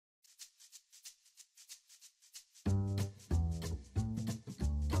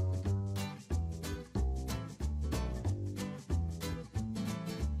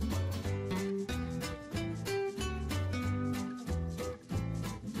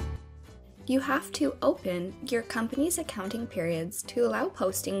You have to open your company's accounting periods to allow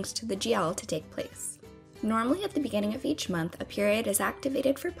postings to the GL to take place. Normally at the beginning of each month, a period is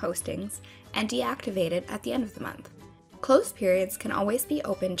activated for postings and deactivated at the end of the month. Closed periods can always be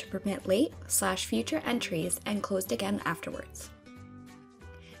opened to permit late/future entries and closed again afterwards.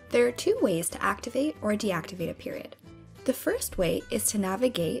 There are two ways to activate or deactivate a period. The first way is to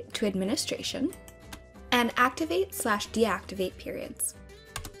navigate to Administration and activate/deactivate periods.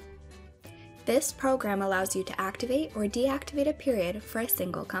 This program allows you to activate or deactivate a period for a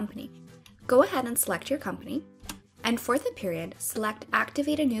single company. Go ahead and select your company, and for the period, select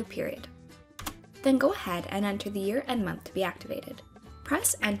Activate a New Period. Then go ahead and enter the year and month to be activated.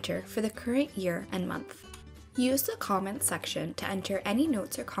 Press Enter for the current year and month. Use the comment section to enter any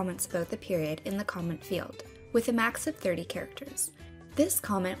notes or comments about the period in the comment field, with a max of 30 characters. This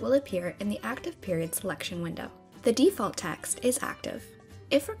comment will appear in the Active Period selection window. The default text is active.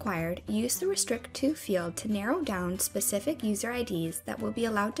 If required, use the Restrict To field to narrow down specific user IDs that will be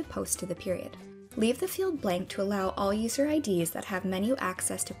allowed to post to the period. Leave the field blank to allow all user IDs that have menu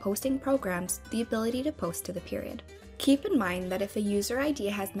access to posting programs the ability to post to the period. Keep in mind that if a user ID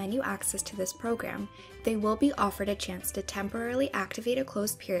has menu access to this program, they will be offered a chance to temporarily activate a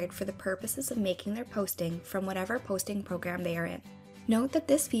closed period for the purposes of making their posting from whatever posting program they are in. Note that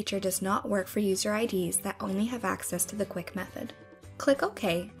this feature does not work for user IDs that only have access to the quick method. Click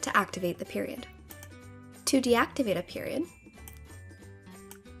OK to activate the period. To deactivate a period,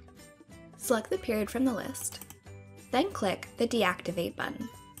 select the period from the list, then click the Deactivate button,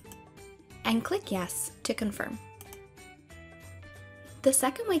 and click Yes to confirm. The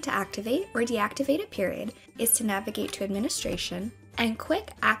second way to activate or deactivate a period is to navigate to Administration and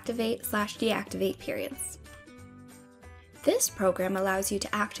click Activate/deactivate periods. This program allows you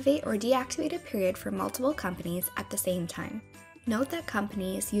to activate or deactivate a period for multiple companies at the same time. Note that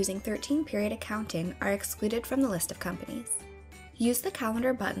companies using 13-period accounting are excluded from the list of companies. Use the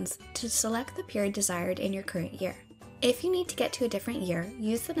calendar buttons to select the period desired in your current year. If you need to get to a different year,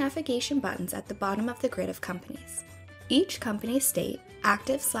 use the navigation buttons at the bottom of the grid of companies. Each company's state,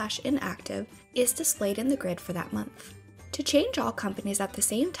 active/inactive, is displayed in the grid for that month. To change all companies at the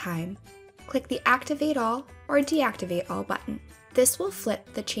same time, click the Activate All or Deactivate All button. This will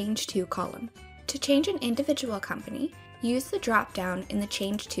flip the Change To column. To change an individual company, use the drop-down in the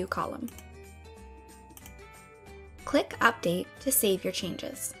Change To column. Click Update to save your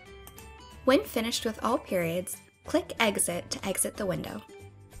changes. When finished with all periods, click Exit to exit the window.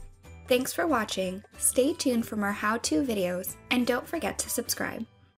 Thanks for watching, stay tuned for more how-to videos, and don't forget to subscribe.